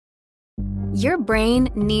Your brain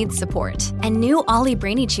needs support, and new Ollie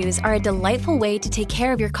Brainy Chews are a delightful way to take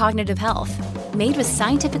care of your cognitive health. Made with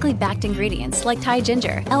scientifically backed ingredients like Thai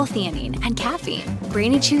ginger, L-theanine, and caffeine,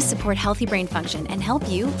 Brainy Chews support healthy brain function and help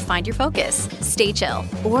you find your focus, stay chill,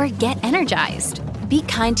 or get energized. Be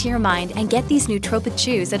kind to your mind and get these nootropic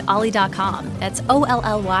chews at ollie.com. That's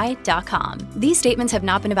OLLY.com. These statements have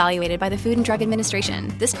not been evaluated by the Food and Drug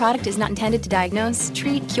Administration. This product is not intended to diagnose,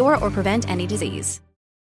 treat, cure, or prevent any disease.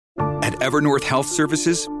 At Evernorth Health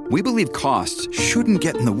Services, we believe costs shouldn't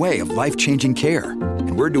get in the way of life-changing care,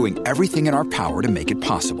 and we're doing everything in our power to make it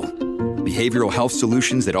possible. Behavioral health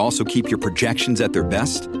solutions that also keep your projections at their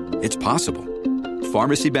best? It's possible.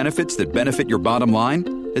 Pharmacy benefits that benefit your bottom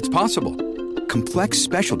line? It's possible. Complex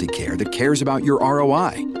specialty care that cares about your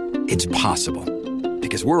ROI? It's possible.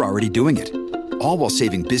 Because we're already doing it. All while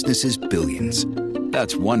saving businesses billions.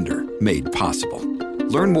 That's Wonder made possible.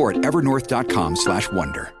 Learn more at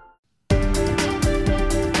evernorth.com/wonder.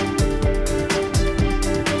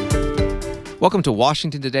 Welcome to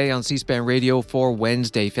Washington Today on C-SPAN Radio for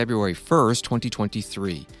Wednesday, February 1st,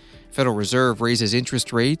 2023. Federal Reserve raises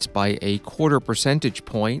interest rates by a 0.25 percentage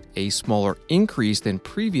point, a smaller increase than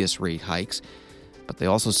previous rate hikes. But they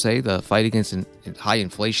also say the fight against high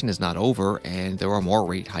inflation is not over and there are more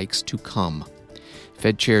rate hikes to come.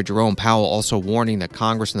 Fed Chair Jerome Powell also warning that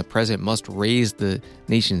Congress and the President must raise the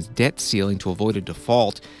nation's debt ceiling to avoid a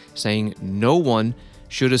default, saying no one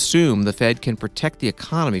should assume the Fed can protect the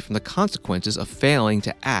economy from the consequences of failing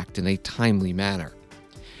to act in a timely manner.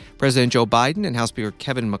 President Joe Biden and House Speaker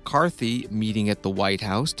Kevin McCarthy meeting at the White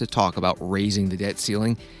House to talk about raising the debt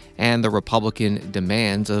ceiling and the Republican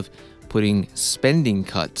demands of putting spending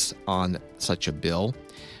cuts on such a bill.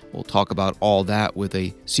 We'll talk about all that with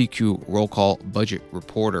a CQ Roll Call budget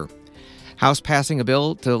reporter. House passing a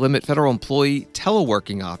bill to limit federal employee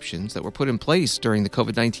teleworking options that were put in place during the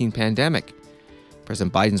COVID-19 pandemic.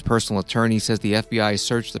 President Biden's personal attorney says the FBI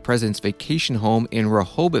searched the president's vacation home in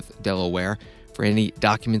Rehoboth, Delaware, for any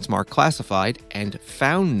documents marked classified and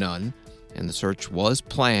found none, and the search was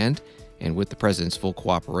planned and with the president's full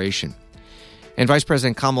cooperation. And Vice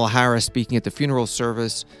President Kamala Harris speaking at the funeral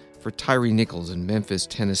service for Tyre Nichols in Memphis,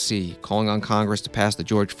 Tennessee, calling on Congress to pass the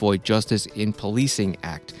George Floyd Justice in Policing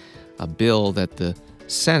Act, a bill that the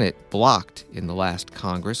Senate blocked in the last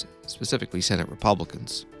Congress, specifically Senate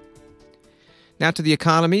Republicans. Now to the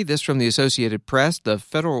economy. This from the Associated Press. The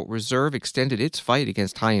Federal Reserve extended its fight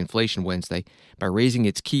against high inflation Wednesday by raising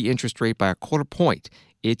its key interest rate by a 0.25 point,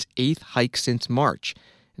 its eighth hike since March.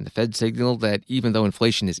 And the Fed signaled that even though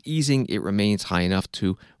inflation is easing, it remains high enough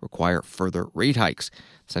to require further rate hikes.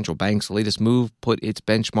 The central bank's latest move put its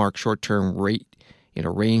benchmark short-term rate in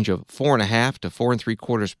a range of 4.5% to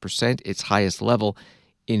 4.75%, its highest level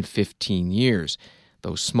in 15 years.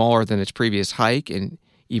 Though smaller than its previous hike and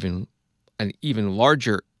even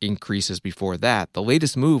larger increases before that, the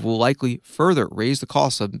latest move will likely further raise the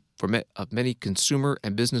cost of many consumer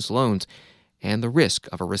and business loans and the risk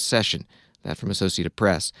of a recession. That from Associated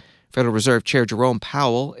Press. Federal Reserve Chair Jerome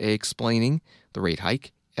Powell explaining the rate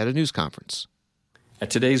hike at a news conference. At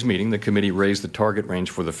today's meeting, the committee raised the target range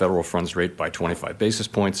for the federal funds rate by 25 basis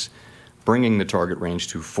points, bringing the target range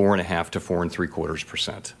to 4.5% to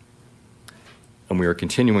 4.75%. And we are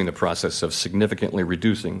continuing the process of significantly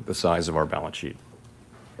reducing the size of our balance sheet.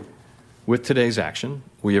 With today's action,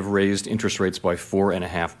 we have raised interest rates by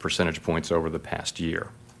 4.5 percentage points over the past year.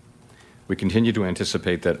 We continue to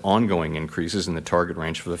anticipate that ongoing increases in the target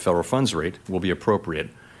range for the federal funds rate will be appropriate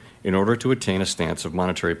in order to attain a stance of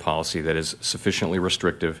monetary policy that is sufficiently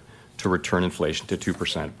restrictive to return inflation to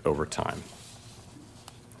 2% over time.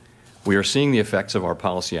 We are seeing the effects of our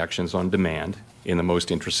policy actions on demand in the most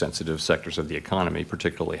interest-sensitive sectors of the economy,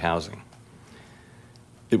 particularly housing.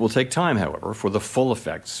 It will take time, however, for the full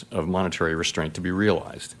effects of monetary restraint to be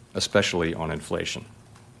realized, especially on inflation.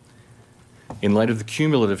 In light of the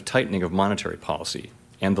cumulative tightening of monetary policy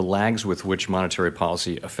and the lags with which monetary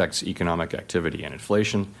policy affects economic activity and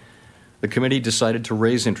inflation, the committee decided to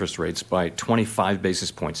raise interest rates by 25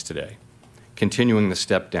 basis points today, continuing the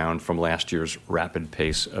step down from last year's rapid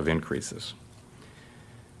pace of increases.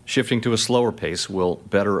 Shifting to a slower pace will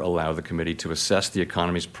better allow the committee to assess the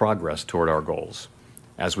economy's progress toward our goals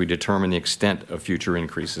as we determine the extent of future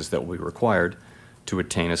increases that will be required to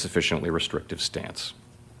attain a sufficiently restrictive stance.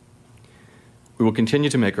 We will continue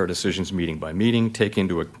to make our decisions meeting by meeting, taking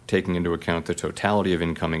into account the totality of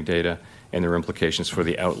incoming data and their implications for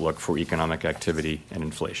the outlook for economic activity and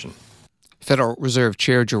inflation. Federal Reserve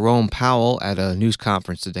Chair Jerome Powell at a news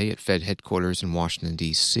conference today at Fed headquarters in Washington,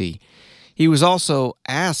 D.C. He was also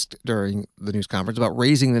asked during the news conference about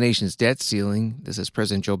raising the nation's debt ceiling. This is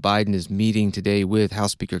President Joe Biden is meeting today with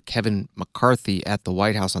House Speaker Kevin McCarthy at the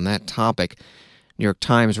White House on that topic. New York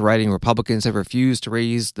Times writing Republicans have refused to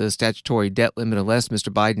raise the statutory debt limit unless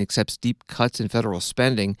Mr. Biden accepts deep cuts in federal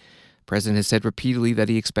spending. The president has said repeatedly that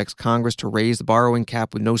he expects Congress to raise the borrowing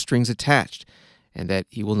cap with no strings attached and that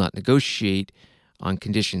he will not negotiate on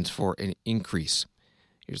conditions for an increase.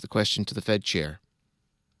 Here's the question to the Fed chair.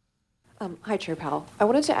 Hi, Chair Powell. I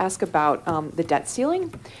wanted to ask about the debt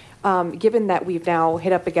ceiling. Given that we've now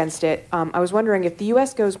hit up against it, I was wondering if the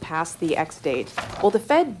U.S. goes past the X date, will the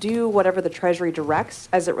Fed do whatever the Treasury directs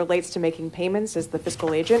as it relates to making payments as the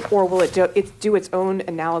fiscal agent, or will it do its own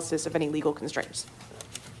analysis of any legal constraints?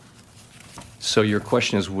 So your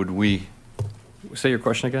question is, would we say your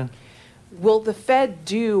question again? Will the Fed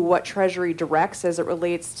do what Treasury directs as it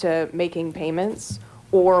relates to making payments,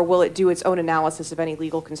 or will it do its own analysis of any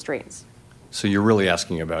legal constraints? So you're really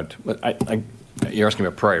asking about, you're asking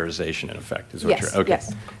about prioritization in effect, is what Yes, you're, okay.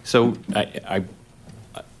 yes. So I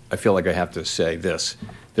feel like I have to say this.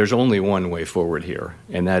 There's only one way forward here,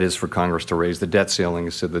 and that is for Congress to raise the debt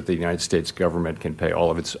ceiling so that the United States government can pay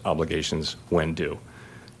all of its obligations when due.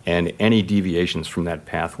 And any deviations from that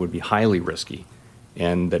path would be highly risky,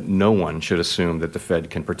 and that no one should assume that the Fed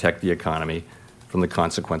can protect the economy from the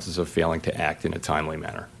consequences of failing to act in a timely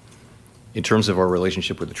manner. In terms of our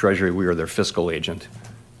relationship with the Treasury, we are their fiscal agent,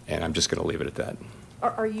 and I'm just going to leave it at that.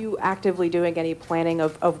 Are you actively doing any planning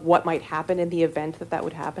of what might happen in the event that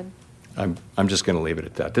would happen? I'm just going to leave it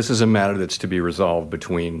at that. This is a matter that's to be resolved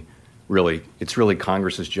between it's really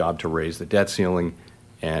Congress's job to raise the debt ceiling,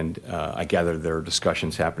 and I gather there are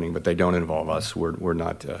discussions happening, but they don't involve us. We're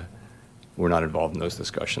not involved in those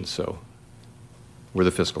discussions, so we're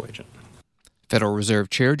the fiscal agent. Federal Reserve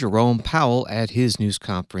Chair Jerome Powell at his news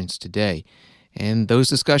conference today. And those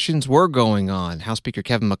discussions were going on. House Speaker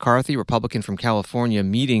Kevin McCarthy, Republican from California,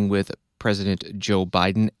 meeting with President Joe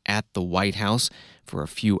Biden at the White House for a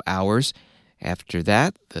few hours. After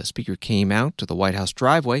that, the speaker came out to the White House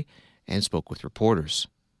driveway and spoke with reporters.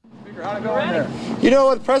 Speaker, how'd it go in there? You know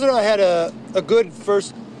what, the President and I had a good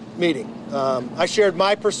first meeting. I shared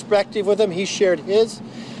my perspective with him. He shared his.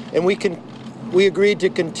 And we agreed to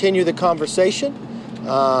continue the conversation.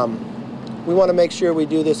 We want to make sure we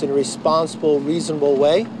do this in a responsible, reasonable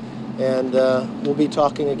way, and we'll be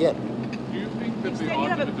talking again. Do you think that the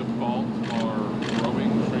odds of a default are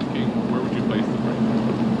growing, shrinking? Where would you place them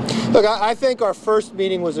right now? Look, I think our first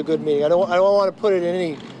meeting was a good meeting. I don't want to put it in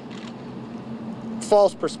any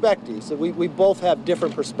false perspectives. We both have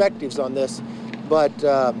different perspectives on this, but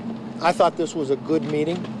I thought this was a good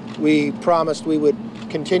meeting. We promised we would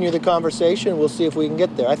continue the conversation. We'll see if we can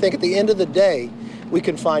get there. I think at the end of the day, we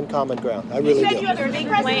can find common ground. I really do. You said you have a big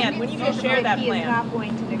plan. When are you going to share that plan? He is not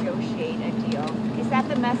going to negotiate a deal. Is that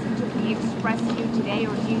the message that he expressed to you today,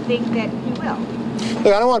 or do you think that he will?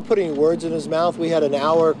 Look, I don't want to put any words in his mouth. We had an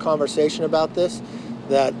hour conversation about this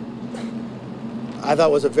that I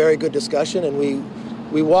thought was a very good discussion, and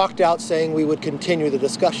we walked out saying we would continue the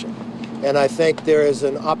discussion. And I think there is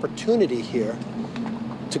an opportunity here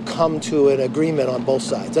to come to an agreement on both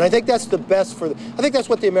sides. And I think that's the best I think that's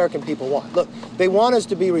what the American people want. Look, they want us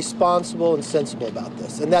to be responsible and sensible about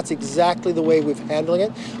this, and that's exactly the way we're handling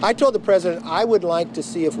it. I told the President I would like to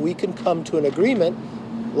see if we can come to an agreement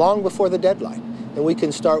long before the deadline, and we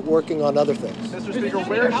can start working on other things. Mr. Speaker,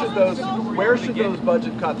 where should those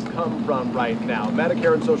budget cuts come from right now?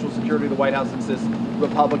 Medicare and Social Security, the White House insists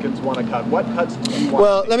Republicans want to cut. What cuts do you want?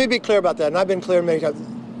 Well, let me be clear about that, and I've been clear many times.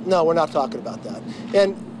 No, we're not talking about that.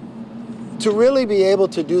 And to really be able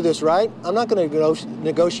to do this right, I'm not going to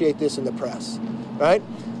negotiate this in the press, right?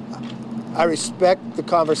 I respect the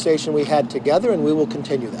conversation we had together, and we will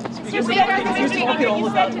continue that. You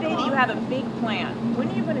said today that you have a big plan. When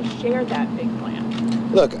are you going to share that big plan?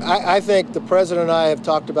 Look, I think the President and I have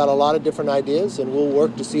talked about a lot of different ideas, and we'll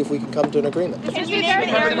work to see if we can come to an agreement.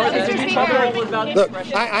 Look,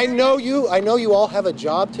 I know you all have a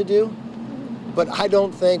job to do, but I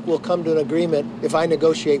don't think we'll come to an agreement if I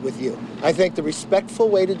negotiate with you. I think the respectful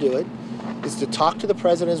way to do it is to talk to the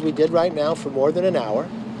President as we did right now for more than an hour.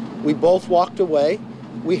 We both walked away.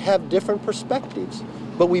 We have different perspectives,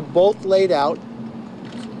 but we both laid out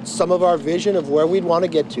some of our vision of where we'd want to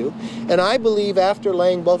get to. And I believe after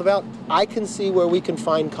laying both of out, I can see where we can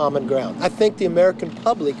find common ground. I think the American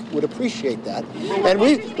public would appreciate that. And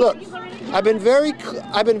look, I've been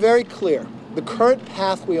very clear. The current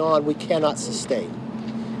path we're on, we cannot sustain.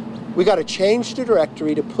 We got to change the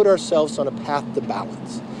trajectory to put ourselves on a path to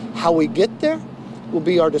balance. How we get there will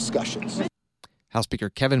be our discussions. House Speaker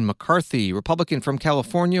Kevin McCarthy, Republican from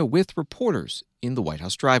California, with reporters in the White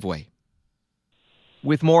House driveway.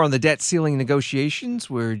 With more on the debt ceiling negotiations,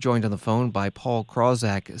 we're joined on the phone by Paul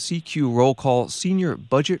Krawczak, CQ Roll Call Senior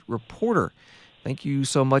Budget Reporter. Thank you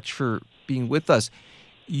so much for being with us.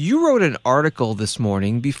 You wrote an article this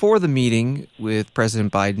morning before the meeting with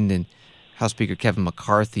President Biden and House Speaker Kevin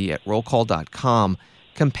McCarthy at rollcall.com,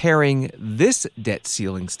 comparing this debt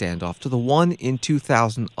ceiling standoff to the one in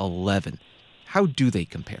 2011. How do they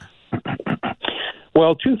compare?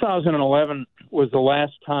 Well, 2011 was the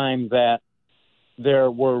last time that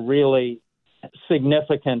there were really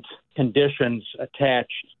significant conditions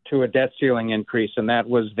attached to a debt ceiling increase, and that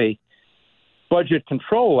was the Budget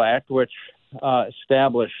Control Act, which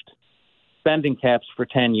established spending caps for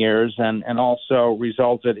 10 years and also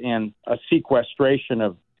resulted in a sequestration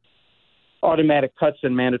of automatic cuts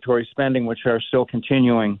in mandatory spending, which are still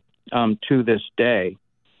continuing to this day.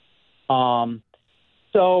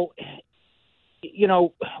 So, you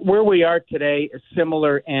know, where we are today is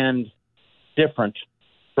similar and different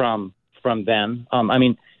from then.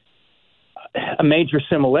 A major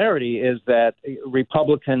similarity is that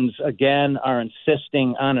Republicans, again, are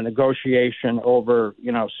insisting on a negotiation over,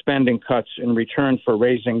 spending cuts in return for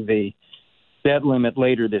raising the debt limit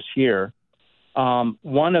later this year.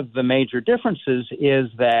 One of the major differences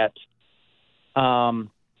is that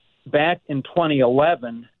back in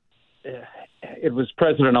 2011, it was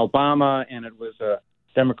President Obama and it was a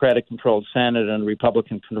Democratic-controlled Senate and a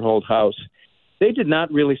Republican-controlled House. They did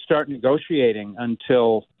not really start negotiating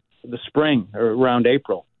until the spring or around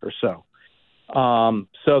April or so.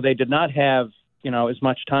 So they did not have, as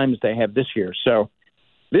much time as they have this year. So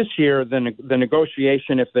this year, the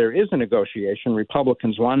negotiation, if there is a negotiation,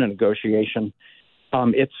 Republicans want a negotiation,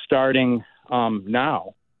 it's starting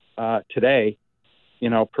now, today,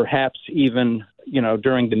 perhaps even,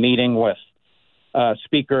 during the meeting with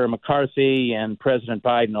Speaker McCarthy and President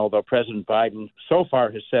Biden, although President Biden so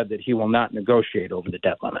far has said that he will not negotiate over the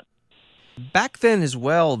debt limit. Back then as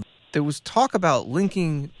well, there was talk about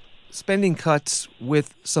linking spending cuts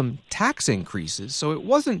with some tax increases. So it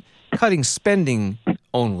wasn't cutting spending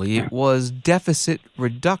only, it was deficit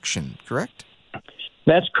reduction, correct?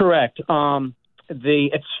 That's correct.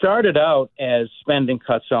 It started out as spending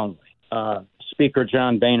cuts only. Speaker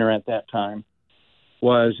John Boehner at that time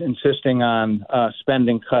was insisting on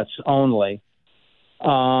spending cuts only.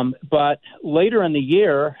 But later in the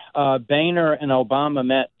year, Boehner and Obama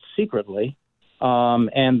met secretly,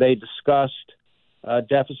 and they discussed a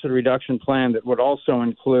deficit reduction plan that would also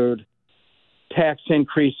include tax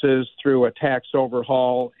increases through a tax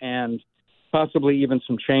overhaul and possibly even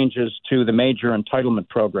some changes to the major entitlement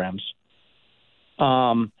programs.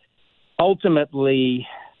 Ultimately,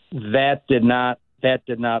 that did not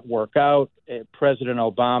work out. President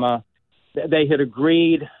Obama, they had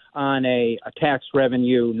agreed on a tax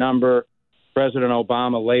revenue number. President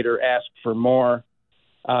Obama later asked for more.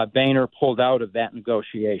 Boehner pulled out of that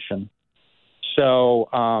negotiation. So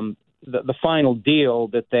the final deal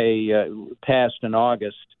that they passed in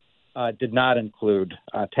August did not include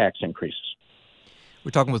tax increases.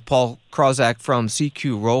 We're talking with Paul Krawczak from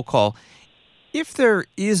CQ Roll Call. If there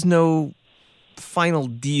is no final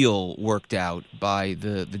deal worked out by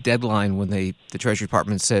the deadline when the Treasury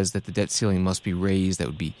Department says that the debt ceiling must be raised, that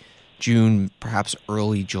would be June, perhaps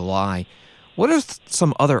early July, what are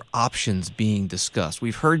some other options being discussed?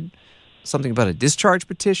 We've heard something about a discharge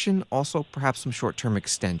petition, also perhaps some short-term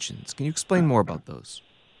extensions. Can you explain more about those?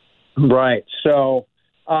 Right. So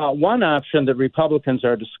one option that Republicans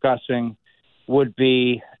are discussing would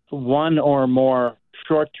be one or more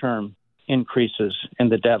short-term increases in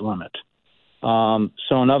the debt limit.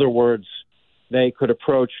 So in other words, they could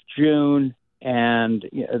approach June and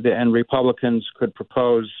Republicans could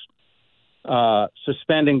propose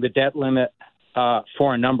suspending the debt limit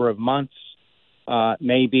for a number of months,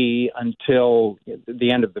 maybe until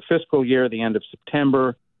the end of the fiscal year, the end of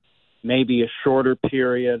September, maybe a shorter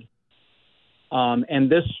period.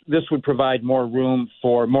 And this would provide more room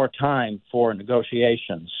for more time for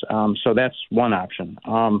negotiations. So that's one option.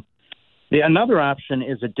 Another option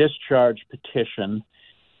is a discharge petition,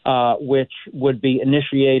 which would be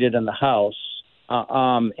initiated in the House.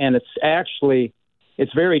 And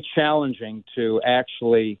it's very challenging to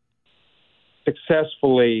actually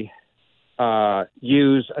successfully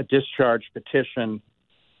use a discharge petition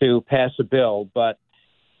to pass a bill. But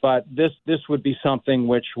this would be something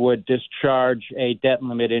which would discharge a debt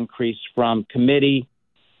limit increase from committee,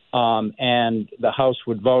 and the House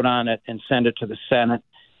would vote on it and send it to the Senate.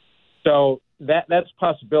 So that's a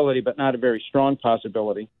possibility, but not a very strong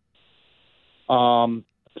possibility. So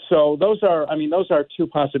those are two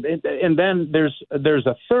possibilities. And then there's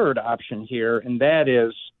a third option here, and that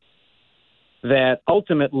is that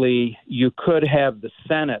ultimately you could have the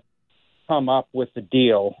Senate come up with a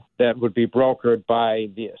deal that would be brokered by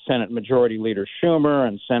the Senate Majority Leader Schumer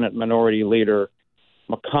and Senate Minority Leader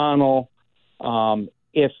McConnell.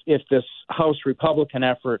 If this House Republican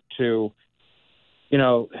effort to,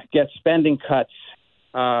 get spending cuts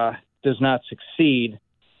does not succeed,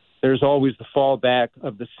 there's always the fallback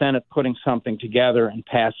of the Senate putting something together and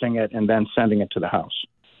passing it and then sending it to the House.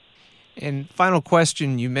 And final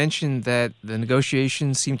question, you mentioned that the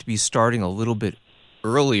negotiations seem to be starting a little bit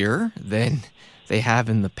earlier than they have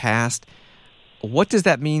in the past. What does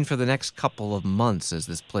that mean for the next couple of months as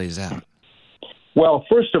this plays out? Well,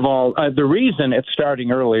 first of all, the reason it's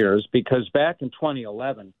starting earlier is because back in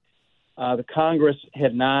 2011, the Congress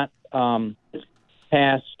had not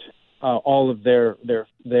passed all of their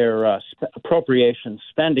appropriation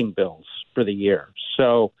spending bills for the year.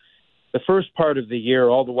 So the first part of the year,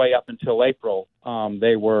 all the way up until April,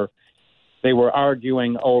 they were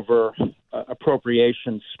arguing over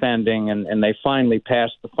appropriation spending, and they finally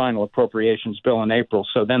passed the final appropriations bill in April.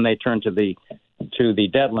 So then they turned to the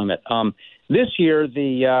debt limit. This year,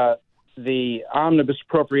 the omnibus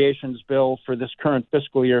appropriations bill for this current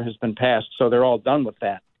fiscal year has been passed, so they're all done with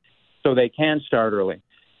that. So they can start early.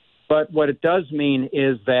 But what it does mean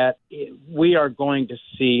is that we are going to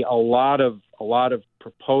see a lot of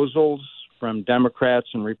proposals from Democrats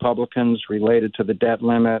and Republicans related to the debt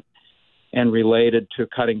limit and related to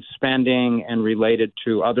cutting spending and related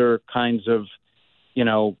to other kinds of,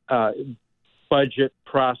 budget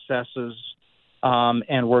processes.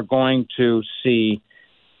 And we're going to see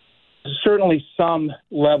certainly some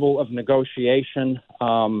level of negotiation.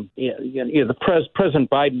 President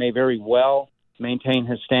Biden may very well maintain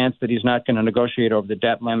his stance that he's not going to negotiate over the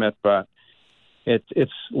debt limit, but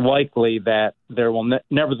it's likely that there will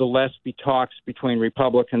nevertheless be talks between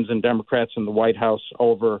Republicans and Democrats in the White House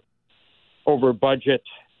over budget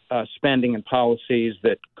spending and policies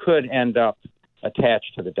that could end up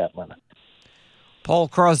attached to the debt limit. Paul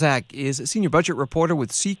Krawzak is a senior budget reporter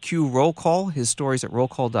with CQ Roll Call. His stories at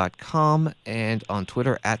rollcall.com and on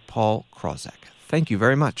Twitter at Paul Krawzak. Thank you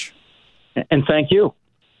very much. And thank you.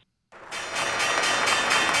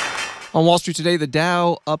 On Wall Street today, the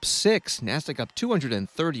Dow up 6, NASDAQ up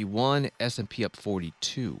 231, S&P up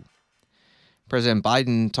 42. President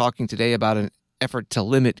Biden talking today about an effort to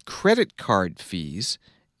limit credit card fees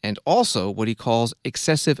and also what he calls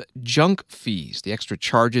excessive junk fees, the extra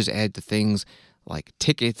charges added to things like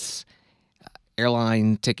tickets,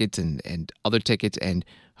 airline tickets and other tickets and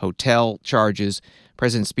hotel charges.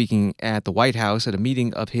 President speaking at the White House at a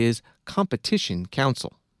meeting of his Competition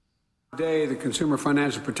Council. Today, the Consumer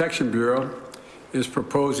Financial Protection Bureau is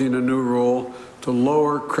proposing a new rule to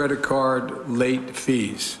lower credit card late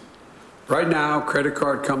fees. Right now, credit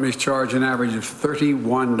card companies charge an average of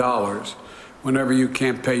 $31 whenever you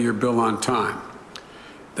can't pay your bill on time.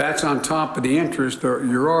 That's on top of the interest that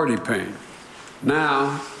you're already paying.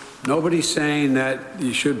 Now, nobody's saying that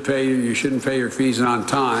you shouldn't pay your fees on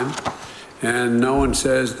time, and no one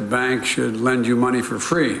says the bank should lend you money for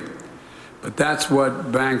free. But that's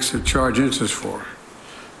what banks charge interest for.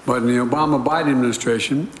 But in the Obama-Biden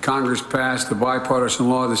administration, Congress passed a bipartisan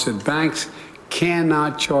law that said banks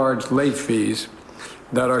cannot charge late fees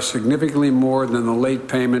that are significantly more than the late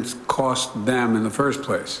payments cost them in the first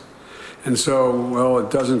place. And so, it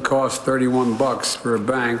doesn't cost $31 for a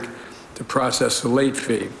bank to process a late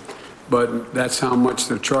fee, but that's how much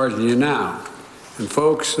they're charging you now. And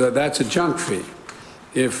folks, that's a junk fee,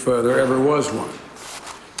 if there ever was one.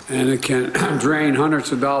 And it can drain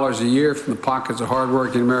hundreds of dollars a year from the pockets of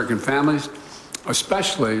hardworking American families,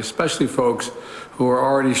 especially folks who are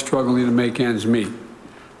already struggling to make ends meet,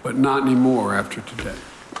 but not anymore after today.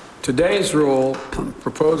 Today's rule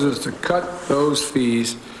proposes to cut those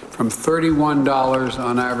fees from $31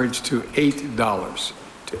 on average to $8.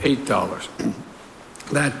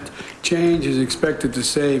 That change is expected to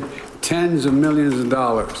save tens of millions of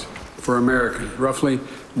dollars for Americans, roughly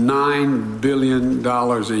 $9 billion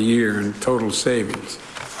a year in total savings.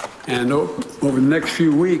 And over the next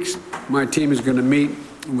few weeks, my team is going to meet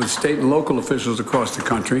with state and local officials across the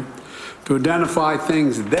country to identify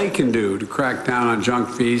things they can do to crack down on junk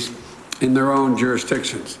fees in their own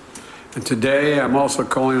jurisdictions. And today, I'm also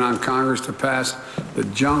calling on Congress to pass the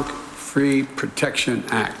Junk Free Protection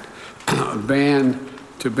Act,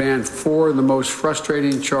 to ban 4 of the most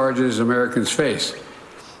frustrating charges Americans face.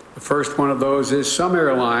 The first one of those is some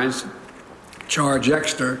airlines charge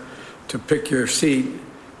extra to pick your seat,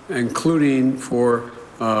 including for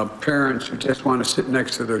parents who just want to sit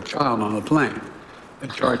next to their child on the plane. They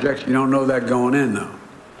charge extra. You don't know that going in, though.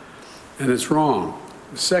 And it's wrong.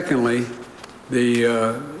 Secondly,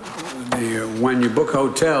 the when you book a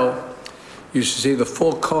hotel, you should see the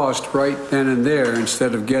full cost right then and there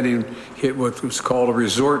instead of getting hit with what's called a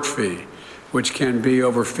resort fee, which can be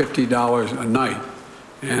over $50 a night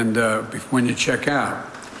and when you check out.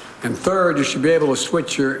 And third, you should be able to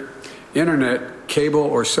switch your internet, cable,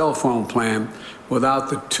 or cell phone plan without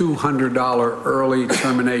the $200 early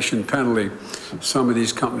termination penalty some of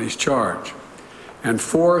these companies charge. And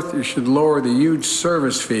fourth, you should lower the huge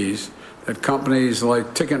service fees that companies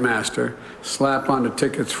like Ticketmaster slap onto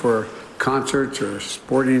tickets for concerts or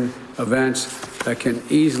sporting events that can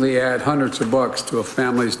easily add hundreds of bucks to a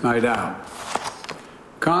family's night out.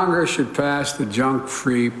 Congress should pass the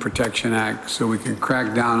Junk-Free Protection Act so we can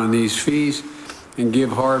crack down on these fees and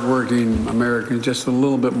give hardworking Americans just a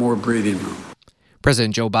little bit more breathing room.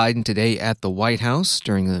 President Joe Biden today at the White House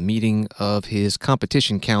during the meeting of his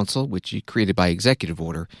Competition Council, which he created by executive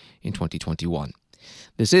order in 2021.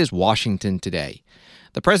 This is Washington Today.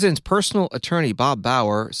 The president's personal attorney, Bob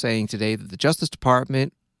Bauer, saying today that the Justice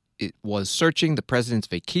Department was searching the president's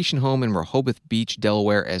vacation home in Rehoboth Beach,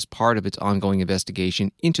 Delaware, as part of its ongoing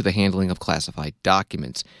investigation into the handling of classified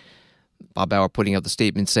documents. Bob Bauer putting out the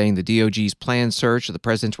statement saying the DOJ's planned search of the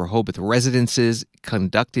president's Rehoboth residences,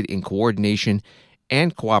 conducted in coordination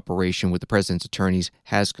and cooperation with the president's attorneys,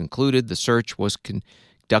 has concluded. The search was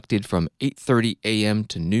conducted from 8:30 a.m.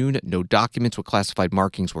 to noon. No documents with classified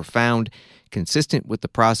markings were found, consistent with the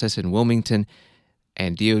process in Wilmington,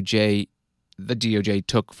 and the DOJ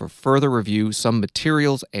took for further review some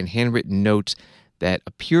materials and handwritten notes that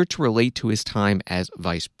appear to relate to his time as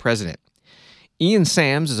vice president. Ian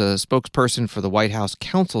Sams is a spokesperson for the White House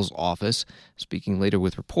counsel's office, speaking later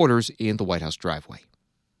with reporters in the White House driveway.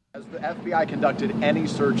 Has the FBI conducted any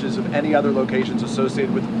searches of any other locations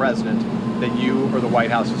associated with the president that you or the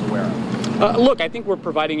White House is aware of? Look, I think we're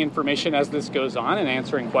providing information as this goes on and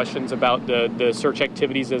answering questions about the search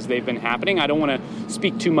activities as they've been happening. I don't want to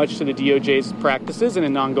speak too much to the DOJ's practices in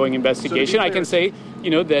an ongoing investigation. I can say,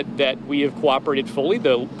 that we have cooperated fully.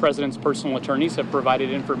 The president's personal attorneys have provided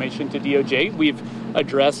information to DOJ. We've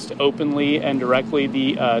addressed openly and directly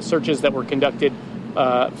the searches that were conducted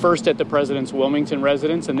first at the president's Wilmington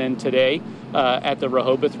residence and then today at the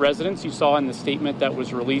Rehoboth residence. You saw in the statement that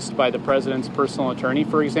was released by the president's personal attorney,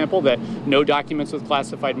 for example, that no documents with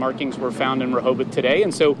classified markings were found in Rehoboth today.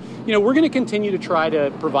 And so, we're going to continue to try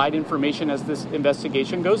to provide information as this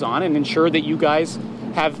investigation goes on and ensure that you guys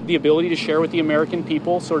have the ability to share with the American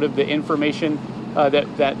people sort of the information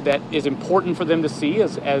that is important for them to see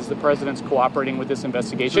as the president's cooperating with this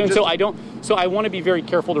investigation. So I want to be very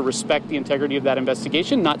careful to respect the integrity of that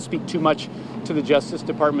investigation, not speak too much to the Justice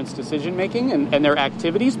Department's decision making and their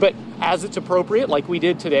activities, but as it's appropriate, like we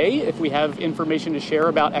did today, if we have information to share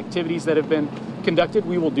about activities that have been conducted,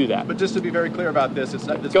 we will do that. But just to be very clear about this, it's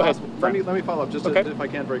Go ahead. Let me follow up, if I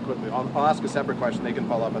can, very quickly. I'll ask a separate question. They can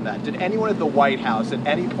follow up on that. Did anyone at the White House at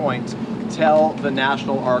any point tell the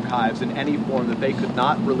National Archives in any form that they could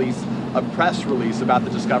not release a press release about the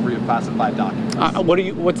discovery of classified documents?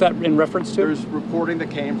 What's that in reference to? There's reporting that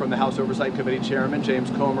came from the House Oversight Committee Chairman James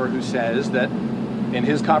Comer, who says that in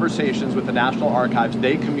his conversations with the National Archives,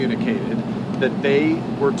 they communicated that they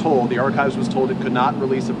were told, the Archives was told it could not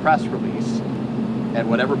release a press release at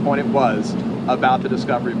whatever point it was about the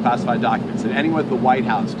discovery of classified documents. Did anyone at the White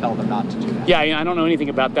House tell them not to do that? Yeah, I don't know anything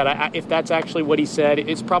about that. If that's actually what he said,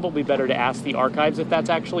 it's probably better to ask the Archives if that's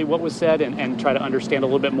actually what was said and try to understand a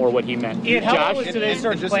little bit more what he meant. Ian, Josh? was today's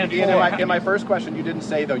search plan in my first question, you didn't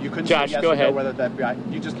say, though, you couldn't Josh, say yes go or ahead. no whether that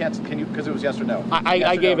FBI, you just can't, can you, because it was yes or no.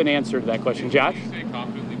 I gave an answer to that question. Josh? Can you say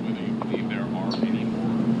confidently whether you believe there are any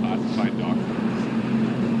more classified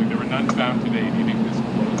documents? Like there were none found today. Do you think this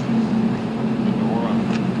closes the door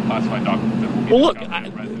on classified documents that will be discovered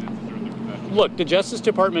in residences or in their possession? Look, the Justice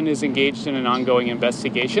Department is engaged in an ongoing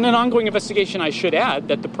investigation. An ongoing investigation, I should add,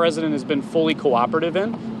 that the president has been fully cooperative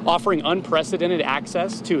in, offering unprecedented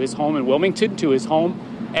access to his home in Wilmington, to his home,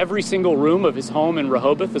 every single room of his home in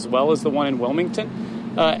Rehoboth, as well as the one in Wilmington,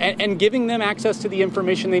 and giving them access to the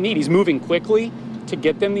information they need. He's moving quickly to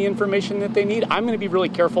get them the information that they need. I'm going to be really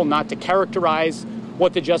careful not to characterize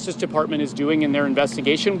what the Justice Department is doing in their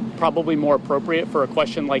investigation. Probably more appropriate for a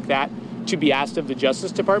question like that to be asked of the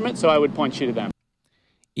Justice Department, so I would point you to them.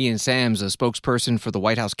 Ian Sams, a spokesperson for the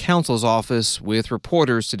White House counsel's office, with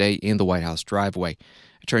reporters today in the White House driveway.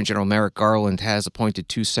 Attorney General Merrick Garland has appointed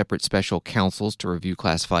 2 separate special counsels to review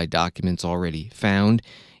classified documents already found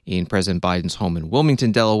in President Biden's home in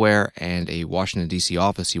Wilmington, Delaware, and a Washington, D.C.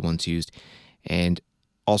 office he once used, and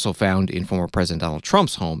also found in former President Donald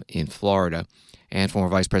Trump's home in Florida. And former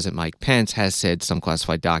Vice President Mike Pence has said some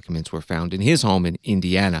classified documents were found in his home in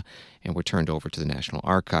Indiana and were turned over to the National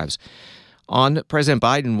Archives. On President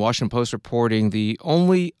Biden, Washington Post reporting the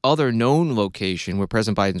only other known location where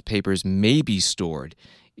President Biden's papers may be stored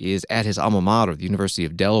is at his alma mater, the University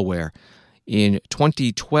of Delaware. In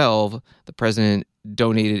 2012, the president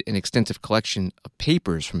donated an extensive collection of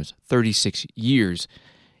papers from his 36 years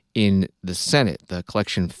in the Senate. The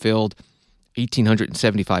collection filled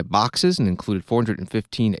 1,875 boxes and included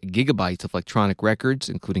 415 gigabytes of electronic records,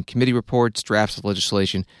 including committee reports, drafts of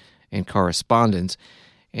legislation, and correspondence.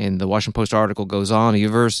 And the Washington Post article goes on. A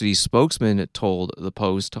university spokesman told the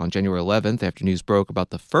Post on January 11th, after news broke about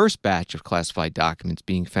the first batch of classified documents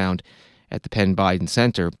being found at the Penn Biden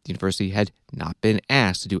Center, the university had not been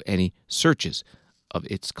asked to do any searches of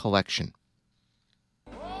its collection.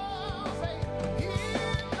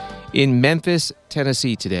 In Memphis,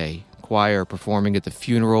 Tennessee today, choir performing at the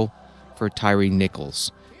funeral for Tyre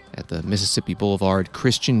Nichols at the Mississippi Boulevard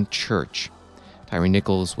Christian Church. Tyre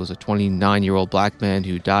Nichols was a 29-year-old black man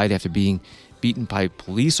who died after being beaten by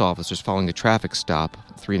police officers following a traffic stop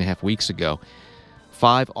 3.5 weeks ago.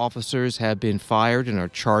 5 officers have been fired and are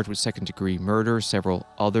charged with second-degree murder. Several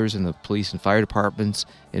others in the police and fire departments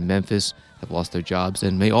in Memphis have lost their jobs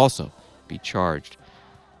and may also be charged.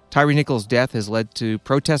 Tyre Nichols' death has led to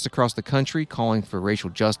protests across the country calling for racial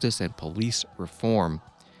justice and police reform.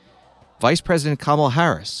 Vice President Kamala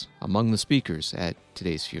Harris among the speakers at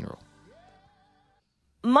today's funeral.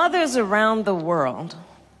 Mothers around the world,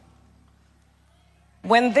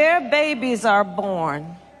 when their babies are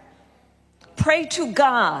born, pray to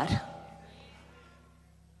God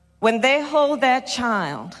when they hold that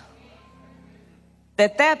child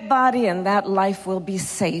that that body and that life will be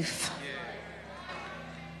safe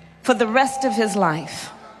for the rest of his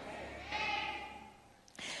life.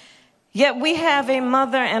 Yet we have a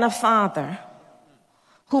mother and a father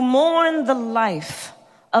who mourn the life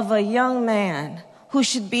of a young man who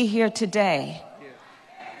should be here today.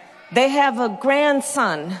 They have a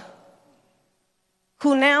grandson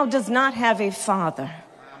who now does not have a father.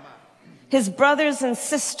 His brothers and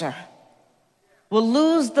sister will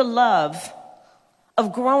lose the love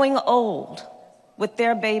of growing old with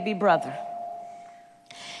their baby brother.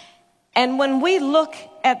 And when we look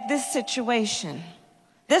at this situation,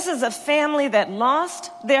 this is a family that lost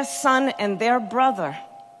their son and their brother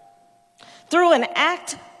through an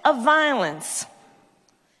act of violence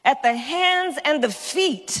at the hands and the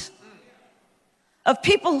feet of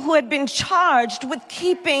people who had been charged with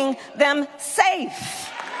keeping them safe.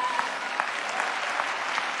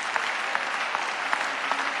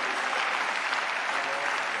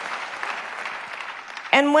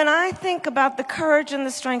 And when I think about the courage and the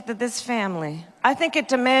strength of this family, I think it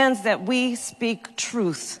demands that we speak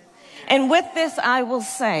truth. And with this, I will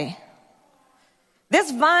say, this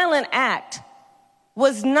violent act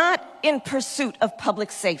was not in pursuit of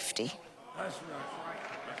public safety.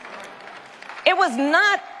 It was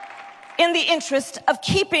not in the interest of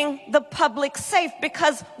keeping the public safe,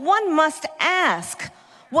 because one must ask,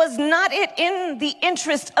 was not it in the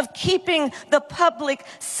interest of keeping the public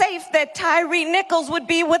safe that Tyre Nichols would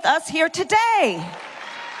be with us here today?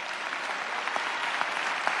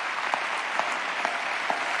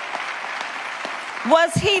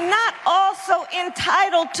 Was he not also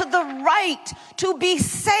entitled to the right to be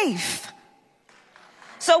safe?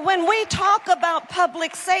 So when we talk about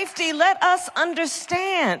public safety, let us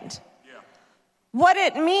understand what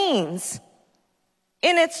it means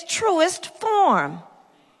in its truest form.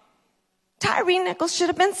 Tyre Nichols should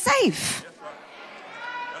have been safe.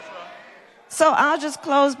 So I'll just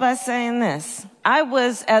close by saying this. I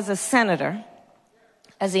was, as a senator,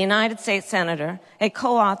 as a United States Senator, a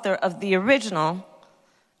co-author of the original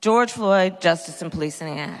George Floyd Justice and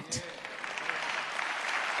Policing Act.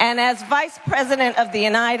 And as Vice President of the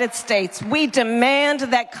United States, we demand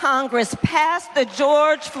that Congress pass the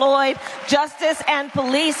George Floyd Justice and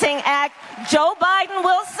Policing Act. Joe Biden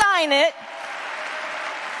will sign it.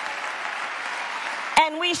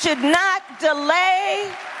 And we should not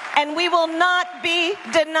delay, and we will not be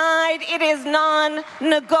denied. It is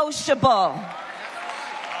non-negotiable.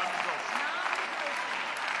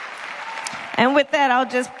 And with that, I'll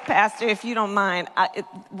just, Pastor, if you don't mind,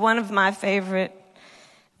 one of my favorite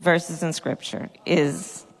verses in Scripture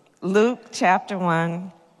is Luke chapter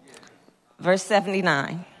 1, verse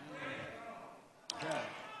 79,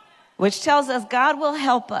 which tells us God will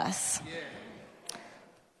help us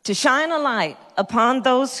to shine a light upon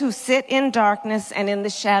those who sit in darkness and in the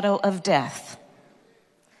shadow of death,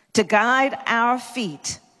 to guide our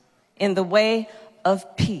feet in the way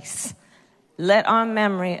of peace. Let our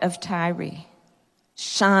memory of Tyre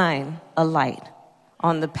shine a light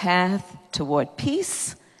on the path toward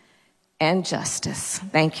peace and justice.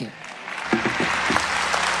 Thank you.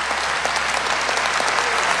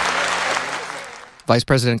 Vice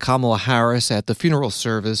President Kamala Harris at the funeral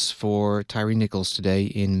service for Tyre Nichols today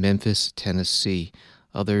in Memphis, Tennessee.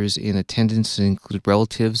 Others in attendance include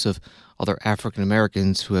relatives of other African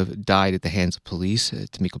Americans who have died at the hands of police.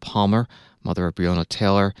 Tamika Palmer, mother of Breonna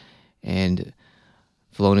Taylor, and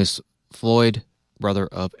Philonise Floyd, brother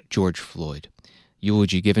of George Floyd.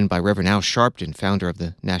 Eulogy given by Reverend Al Sharpton, founder of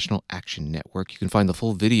the National Action Network. You can find the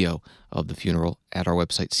full video of the funeral at our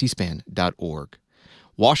website, cspan.org.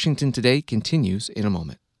 Washington Today continues in a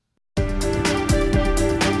moment.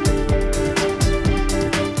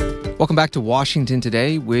 Welcome back to Washington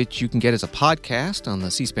Today, which you can get as a podcast on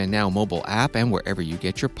the C-SPAN Now mobile app and wherever you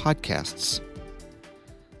get your podcasts.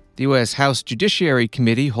 The U.S. House Judiciary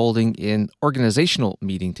Committee holding an organizational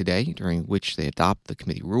meeting today, during which they adopt the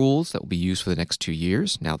committee rules that will be used for the next 2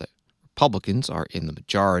 years, now that Republicans are in the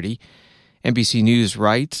majority. NBC News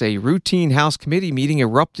writes, a routine House committee meeting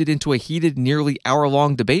erupted into a heated, nearly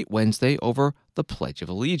hour-long debate Wednesday over the Pledge of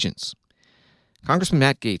Allegiance. Congressman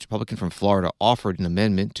Matt Gaetz, Republican from Florida, offered an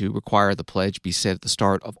amendment to require the pledge be said at the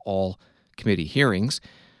start of all committee hearings.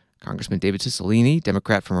 Congressman David Cicilline,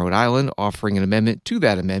 Democrat from Rhode Island, offering an amendment to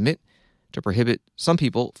that amendment to prohibit some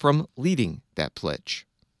people from leading that pledge.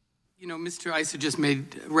 You know, Mr. Issa just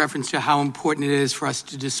made reference to how important it is for us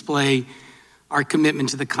to display our commitment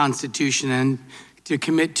to the Constitution and to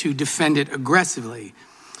commit to defend it aggressively.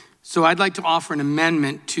 So I'd like to offer an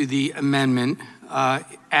amendment to the amendment,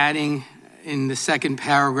 adding in the second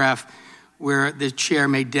paragraph where the chair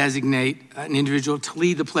may designate an individual to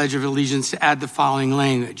lead the Pledge of Allegiance, to add the following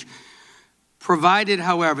language. Provided,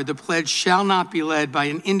 however, the pledge shall not be led by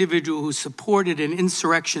an individual who supported an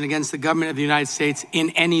insurrection against the government of the United States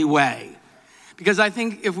in any way. Because I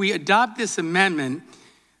think if we adopt this amendment,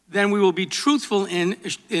 then we will be truthful in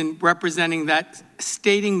representing that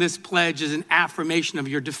stating this pledge as an affirmation of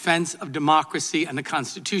your defense of democracy and the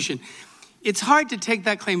Constitution. It's hard to take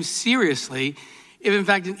that claim seriously if, in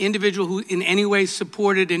fact, an individual who in any way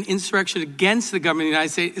supported an insurrection against the government of the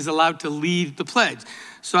United States is allowed to lead the pledge.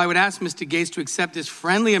 So I would ask Mr. Gaetz to accept this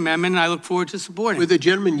friendly amendment, and I look forward to supporting it. Would the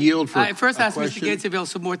gentleman yield for I first ask question? Mr. Gaetz if he'll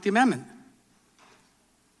support the amendment,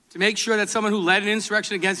 to make sure that someone who led an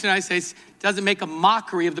insurrection against the United States doesn't make a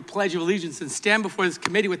mockery of the Pledge of Allegiance and stand before this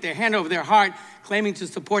committee with their hand over their heart, claiming to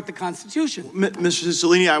support the Constitution. Mr.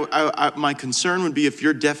 Cicilline, my concern would be if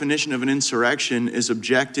your definition of an insurrection is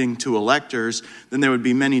objecting to electors, then there would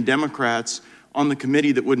be many Democrats on the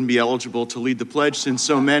committee that wouldn't be eligible to lead the pledge, since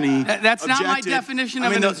so many That's objected. not my definition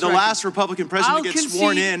of an insurrection. The last Republican president to get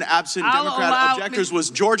sworn in absent Democrat objectors was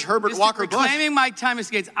George Herbert Walker Bush. Claiming my time,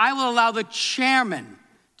 Mr. Gaetz, I will allow the chairman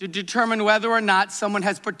to determine whether or not someone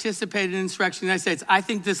has participated in insurrection in the United States. I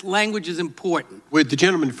think this language is important. Would the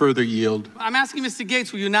gentleman further yield? I'm asking Mr.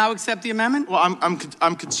 Gaetz, will you now accept the amendment? Well,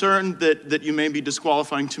 I'm concerned that you may be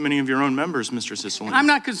disqualifying too many of your own members, Mr. Cicilline. I'm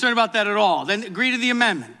not concerned about that at all. Then agree to the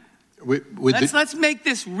amendment. Let's make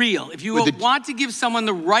this real. If you want to give someone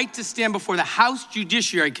the right to stand before the House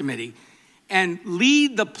Judiciary Committee and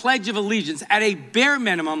lead the Pledge of Allegiance, at a bare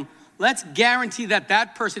minimum, let's guarantee that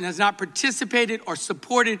that person has not participated or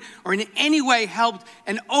supported or in any way helped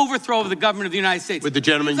an overthrow of the government of the United States. Would the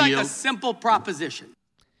gentleman yield? yield? It's like a simple proposition.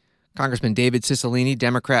 Congressman David Cicilline,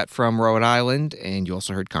 Democrat from Rhode Island, and you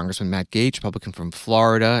also heard Congressman Matt Gaetz, Republican from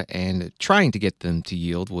Florida, and trying to get them to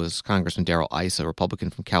yield was Congressman Darrell Issa, Republican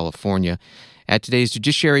from California. At today's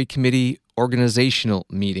Judiciary Committee organizational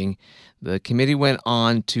meeting, the committee went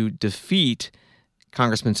on to defeat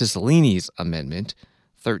Congressman Cicilline's amendment,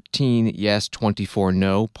 13 yes, 24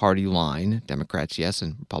 no, party line, Democrats yes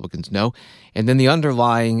and Republicans no, and then the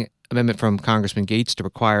underlying amendment from Congressman Gaetz to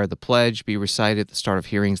require the pledge be recited at the start of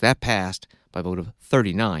hearings, that passed by a vote of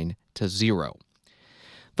 39-0.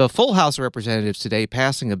 The full House of Representatives today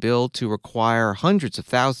passing a bill to require hundreds of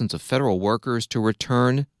thousands of federal workers to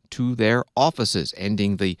return to their offices,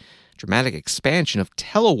 ending the dramatic expansion of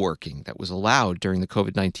teleworking that was allowed during the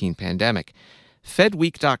COVID-19 pandemic.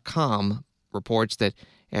 FedWeek.com reports that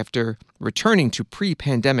after returning to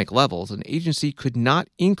pre-pandemic levels, an agency could not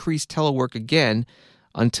increase telework again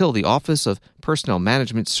until the Office of Personnel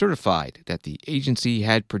Management certified that the agency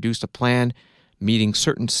had produced a plan meeting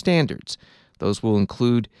certain standards. Those will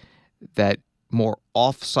include that more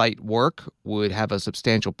off-site work would have a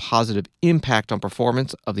substantial positive impact on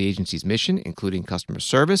performance of the agency's mission, including customer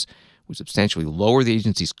service, would substantially lower the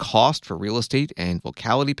agency's cost for real estate and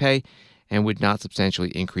locality pay, and would not substantially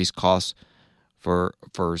increase costs for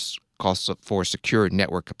secure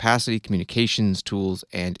network capacity, communications tools,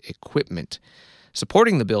 and equipment.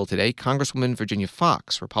 Supporting the bill today, Congresswoman Virginia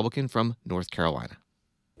Foxx, Republican from North Carolina.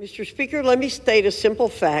 Mr. Speaker, let me state a simple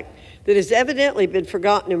fact that has evidently been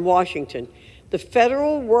forgotten in Washington. The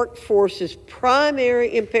federal workforce's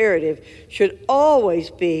primary imperative should always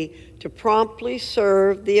be to promptly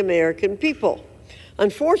serve the American people.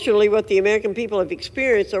 Unfortunately, what the American people have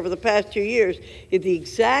experienced over the past 2 years is the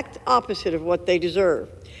exact opposite of what they deserve.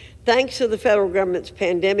 Thanks to the federal government's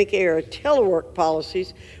pandemic-era telework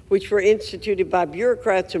policies, which were instituted by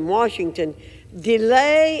bureaucrats in Washington,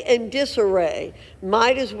 delay and disarray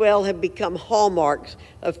might as well have become hallmarks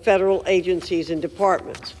of federal agencies and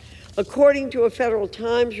departments. According to a Federal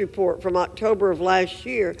Times report from October of last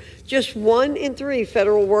year, just 1 in 3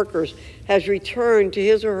 federal workers has returned to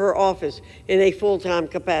his or her office in a full-time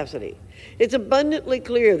capacity. It's abundantly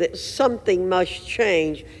clear that something must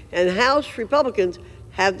change, and House Republicans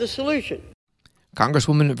have the solution.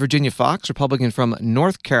 Congresswoman Virginia Foxx, Republican from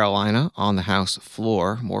North Carolina, on the House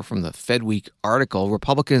floor. More from the FedWeek article.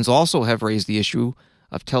 Republicans also have raised the issue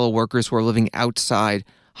of teleworkers who are living outside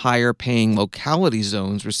higher-paying locality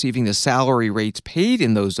zones receiving the salary rates paid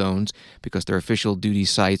in those zones because their official duty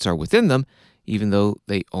sites are within them, even though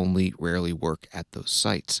they only rarely work at those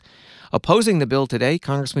sites. Opposing the bill today,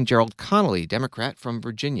 Congressman Gerald Connolly, Democrat from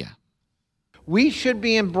Virginia. We should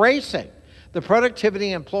be embracing the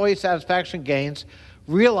productivity and employee satisfaction gains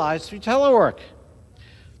realized through telework.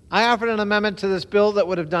 I offered an amendment to this bill that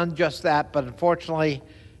would have done just that, but unfortunately,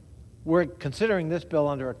 we're considering this bill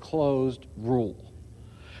under a closed rule.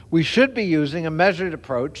 We should be using a measured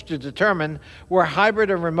approach to determine where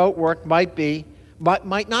hybrid and remote work might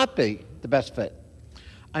not be the best fit.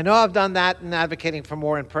 I know I've done that in advocating for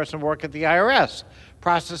more in-person work at the IRS,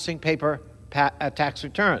 processing paper tax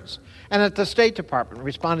returns, and at the State Department,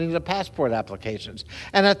 responding to passport applications,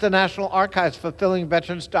 and at the National Archives, fulfilling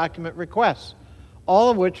veterans' document requests, all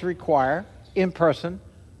of which require in-person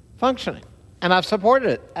functioning. And I've supported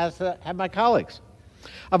it, as have my colleagues.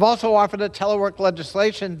 I've also offered a telework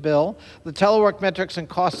legislation bill, the Telework Metrics and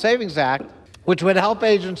Cost Savings Act, which would help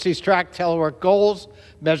agencies track telework goals,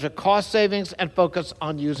 measure cost savings, and focus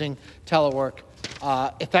on using telework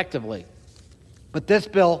effectively. But this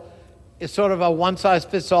bill is sort of a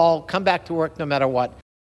one-size-fits-all, come back to work no matter what.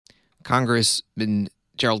 Congressman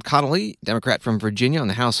Gerald Connolly, Democrat from Virginia, on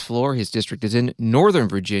the House floor. His district is in Northern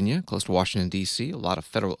Virginia, close to Washington, D.C. A lot of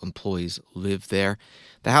federal employees live there.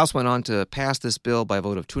 The House went on to pass this bill by a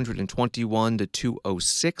vote of 221 to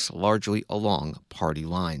 206, largely along party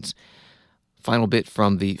lines. Final bit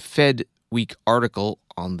from the FedWeek article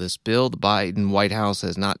on this bill. The Biden White House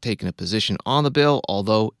has not taken a position on the bill,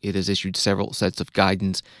 although it has issued several sets of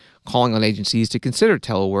guidance calling on agencies to consider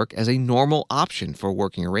telework as a normal option for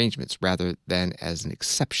working arrangements rather than as an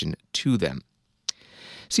exception to them.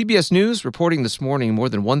 CBS News reporting this morning more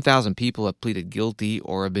than 1,000 people have pleaded guilty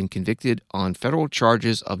or have been convicted on federal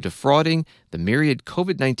charges of defrauding the myriad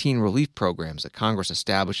COVID-19 relief programs that Congress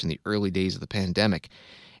established in the early days of the pandemic.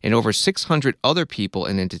 And over 600 other people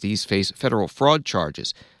and entities face federal fraud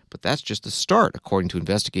charges. But that's just the start, according to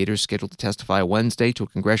investigators scheduled to testify Wednesday to a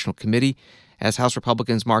congressional committee as House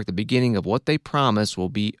Republicans mark the beginning of what they promise will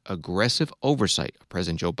be aggressive oversight of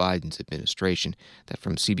President Joe Biden's administration. That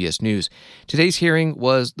from CBS News. Today's hearing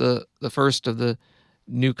was the first of the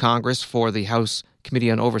new Congress for the House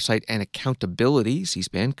Committee on Oversight and Accountability.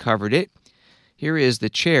 C-SPAN covered it. Here is the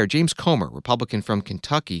chair, James Comer, Republican from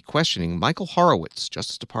Kentucky, questioning Michael Horowitz,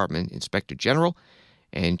 Justice Department Inspector General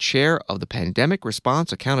and chair of the Pandemic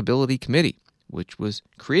Response Accountability Committee, which was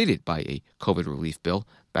created by a COVID relief bill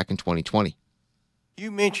back in 2020. You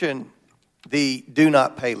mentioned the do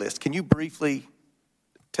not pay list. Can you briefly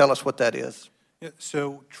tell us what that is? Yeah,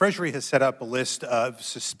 so Treasury has set up a list of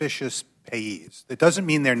suspicious payees. It doesn't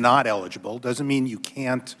mean they're not eligible. Doesn't mean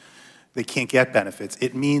they can't get benefits.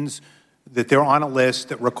 It means that they're on a list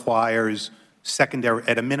that requires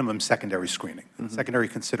at a minimum, secondary screening, secondary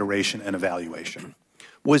consideration and evaluation.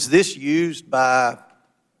 Was this used by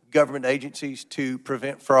government agencies to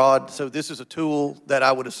prevent fraud? So this is a tool that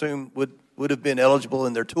I would assume would have been eligible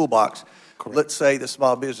in their toolbox. Correct. Let's say the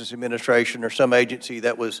Small Business Administration or some agency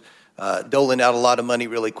that was doling out a lot of money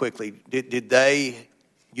really quickly. Did they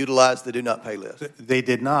utilize the do not pay list? They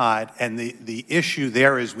did not, and the issue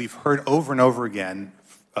there is we've heard over and over again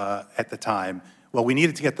at the time, well, we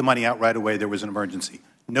needed to get the money out right away, there was an emergency.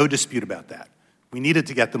 No dispute about that. We needed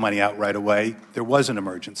to get the money out right away, there was an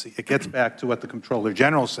emergency. It gets back to what the Comptroller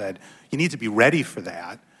General said, you need to be ready for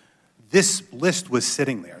that. This list was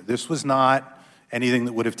sitting there. This was not anything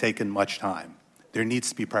that would have taken much time. There needs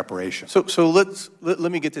to be preparation. So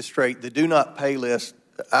let me get this straight. The do not pay list,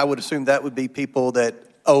 I would assume that would be people that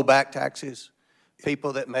owe back taxes,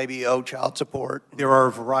 people that maybe owe child support. There are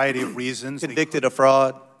a variety of reasons. Convicted of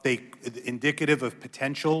fraud. indicative of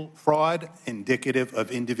potential fraud, indicative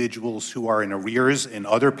of individuals who are in arrears in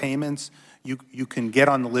other payments. You can get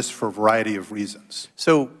on the list for a variety of reasons.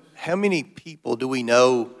 So how many people do we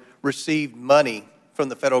know received money from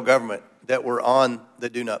the federal government that were on the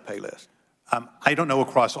do not pay list? I don't know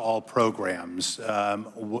across all programs.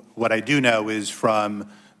 What I do know is from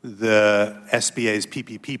the SBA's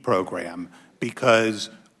PPP program, because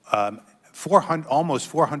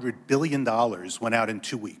almost $400 billion went out in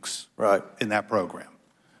 2 weeks in that program.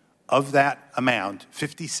 Of that amount,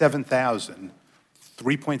 57,000,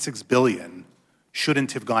 $3.6 billion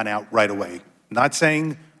shouldn't have gone out right away. Not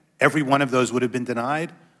saying every one of those would have been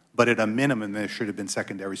denied, but at a minimum, there should have been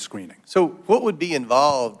secondary screening. So what would be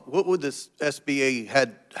involved? What would this SBA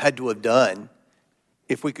had to have done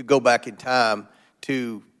if we could go back in time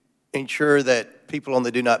to ensure that people on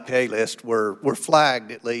the do not pay list were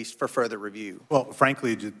flagged at least for further review? Well,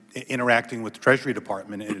 frankly, interacting with the Treasury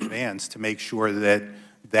Department in advance to make sure that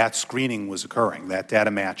that screening was occurring, that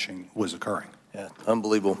data matching was occurring. Yeah,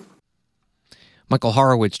 unbelievable. Michael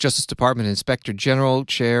Horowitz, Justice Department Inspector General,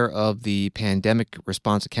 chair of the Pandemic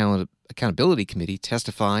Response Accountability Committee,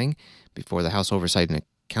 testifying before the House Oversight and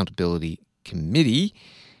Accountability Committee.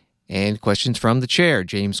 And questions from the chair,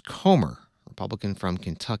 James Comer, Republican from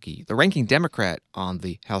Kentucky. The ranking Democrat on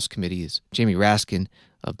the House committee is Jamie Raskin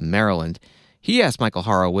of Maryland. He asked Michael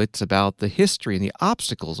Horowitz about the history and the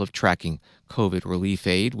obstacles of tracking COVID relief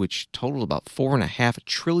aid, which totaled about $4.5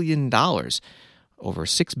 trillion over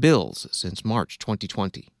 6 bills since March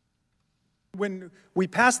 2020. When we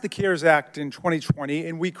passed the CARES Act in 2020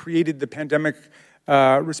 and we created the Pandemic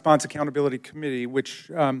Response Accountability Committee,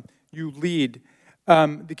 which you lead,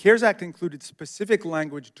 the CARES Act included specific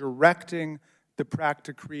language directing the PRAC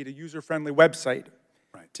to create a user-friendly website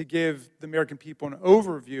to give the American people an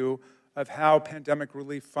overview of how pandemic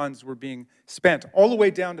relief funds were being spent, all the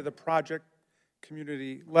way down to the project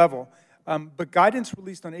community level. But guidance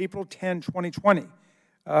released on April 10, 2020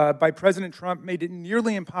 by President Trump made it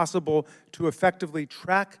nearly impossible to effectively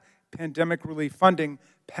track pandemic relief funding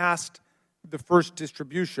past the first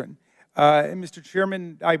distribution. And Mr.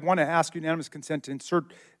 Chairman, I want to ask unanimous consent to insert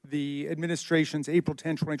the administration's April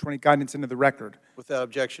 10, 2020 guidance into the record. Without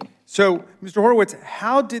objection. So, Mr. Horowitz,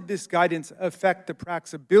 how did this guidance affect the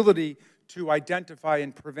PRAC's ability to identify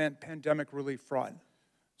and prevent pandemic relief fraud?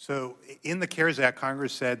 So in the CARES Act,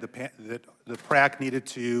 Congress said that the PRAC needed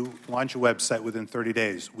to launch a website within 30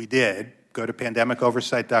 days. We did. Go to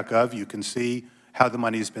pandemicoversight.gov. You can see how the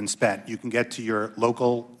money has been spent. You can get to your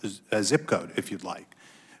local zip code if you'd like.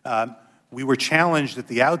 We were challenged at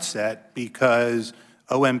the outset because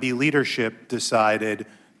OMB leadership decided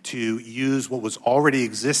to use what was already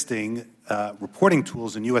existing reporting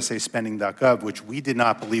tools in usaspending.gov, which we did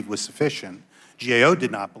not believe was sufficient. GAO did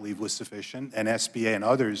not believe was sufficient, and SBA and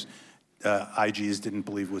others, IGs, didn't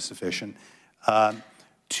believe was sufficient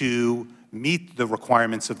to meet the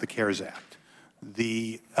requirements of the CARES Act.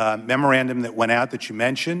 The memorandum that went out that you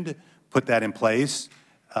mentioned put that in place,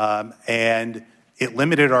 and it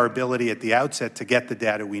limited our ability at the outset to get the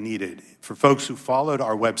data we needed. For folks who followed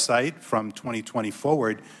our website from 2020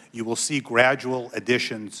 forward, you will see gradual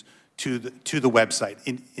additions to the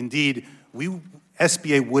website. Indeed,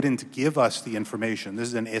 SBA wouldn't give us the information, this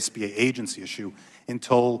is an SBA agency issue,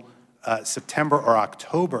 until September or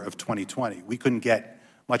October of 2020. We couldn't get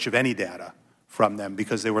much of any data from them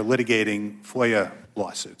because they were litigating FOIA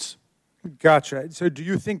lawsuits. Gotcha. So do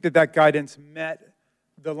you think that guidance met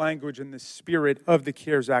the language and the spirit of the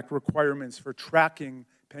CARES Act requirements for tracking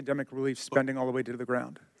pandemic relief spending all the way to the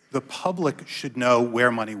ground? The public should know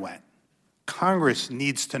where money went. Congress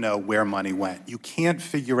needs to know where money went. You can't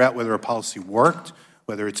figure out whether a policy worked,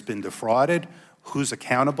 whether it's been defrauded, who's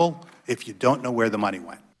accountable, if you don't know where the money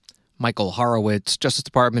went. Michael Horowitz, Justice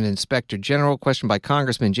Department Inspector General, question by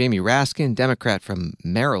Congressman Jamie Raskin, Democrat from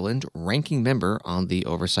Maryland, ranking member on the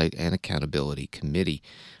Oversight and Accountability Committee.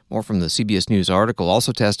 More from the CBS News article.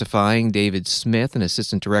 Also testifying, David Smith, an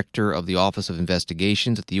assistant director of the Office of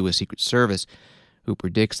Investigations at the U.S. Secret Service, who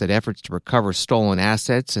predicts that efforts to recover stolen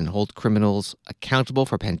assets and hold criminals accountable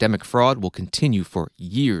for pandemic fraud will continue for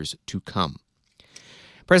years to come.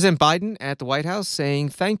 President Biden at the White House saying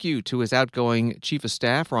thank you to his outgoing Chief of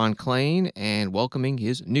Staff, Ron Klain, and welcoming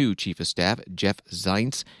his new Chief of Staff, Jeff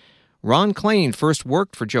Zients. Ron Klain first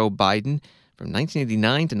worked for Joe Biden from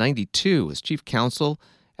 1989 to 92 as Chief Counsel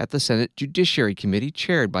at the Senate Judiciary Committee,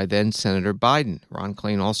 chaired by then-Senator Biden. Ron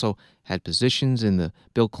Klain also had positions in the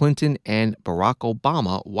Bill Clinton and Barack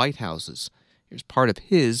Obama White Houses. Here's part of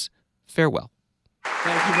his farewell.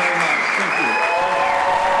 Thank you very much. Thank you.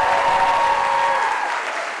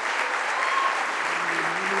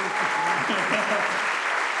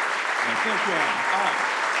 Thank you all. All right.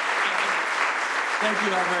 Thank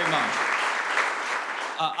you all very much.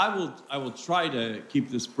 I will try to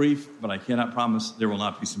keep this brief, but I cannot promise there will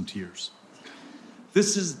not be some tears.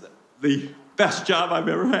 This is the best job I've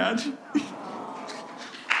ever had. And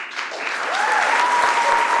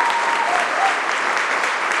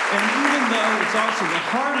even though it's also the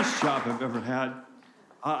hardest job I've ever had,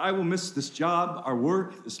 I will miss this job, our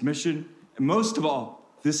work, this mission, and most of all,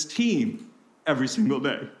 this team every single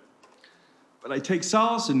day. But I take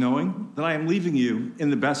solace in knowing that I am leaving you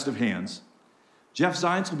in the best of hands. Jeff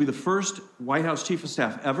Zients will be the first White House Chief of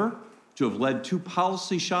Staff ever to have led 2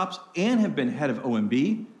 policy shops and have been head of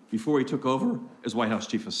OMB before he took over as White House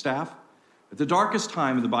Chief of Staff. At the darkest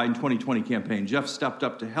time of the Biden 2020 campaign, Jeff stepped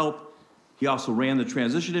up to help. He also ran the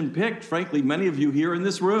transition and picked, frankly, many of you here in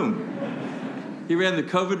this room. He ran the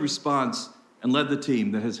COVID response and led the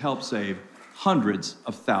team that has helped save hundreds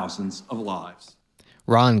of thousands of lives.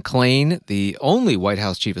 Ron Klain, the only White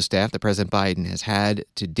House Chief of Staff that President Biden has had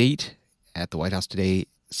to date at the White House today,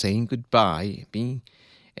 saying goodbye.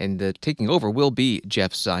 And taking over will be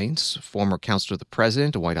Jeff Zients, former counselor to the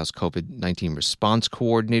president, a White House COVID-19 response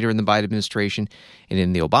coordinator in the Biden administration. And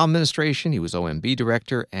in the Obama administration, he was OMB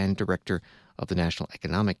director and director of the National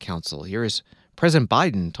Economic Council. Here is President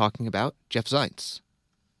Biden talking about Jeff Zients.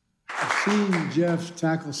 I've seen Jeff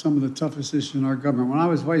tackle some of the toughest issues in our government. When I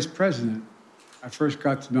was vice president, I first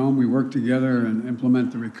got to know him. We worked together and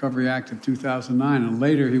implemented the Recovery Act of 2009, and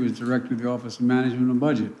later he was director of the Office of Management and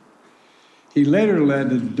Budget. He later led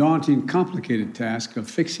the daunting, complicated task of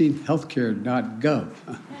fixing healthcare.gov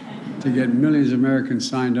to get millions of Americans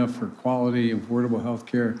signed up for quality, affordable health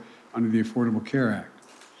care under the Affordable Care Act.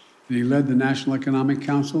 And he led the National Economic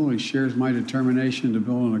Council. He shares my determination to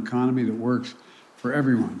build an economy that works for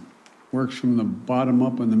everyone, works from the bottom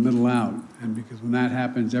up and the middle out, and because when that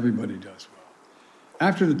happens, everybody does well.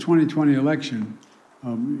 After the 2020 election,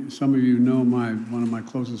 some of you know one of my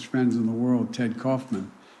closest friends in the world, Ted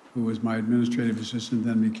Kaufman, who was my administrative assistant,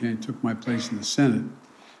 then took my place in the Senate.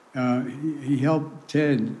 He helped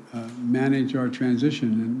Ted manage our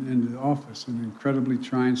transition into office in incredibly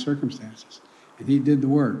trying circumstances, and he did the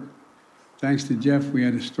work. Thanks to Jeff, we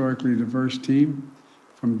had a historically diverse team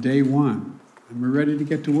from day one, and we're ready to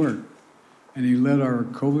get to work. And he led our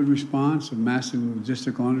COVID response, a massive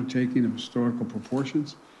logistical undertaking of historical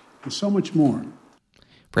proportions, and so much more.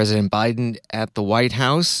 President Biden at the White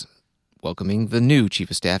House, welcoming the new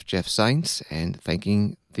Chief of Staff, Jeff Zients, and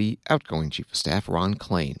thanking the outgoing Chief of Staff, Ron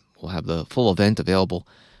Klain. We'll have the full event available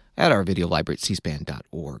at our video library at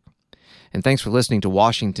cspan.org. And thanks for listening to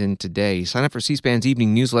Washington Today. Sign up for C-SPAN's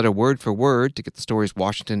evening newsletter word for word to get the stories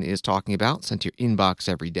Washington is talking about sent to your inbox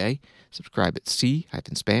every day. Subscribe at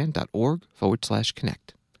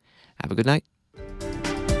c-span.org/connect. Have a good night.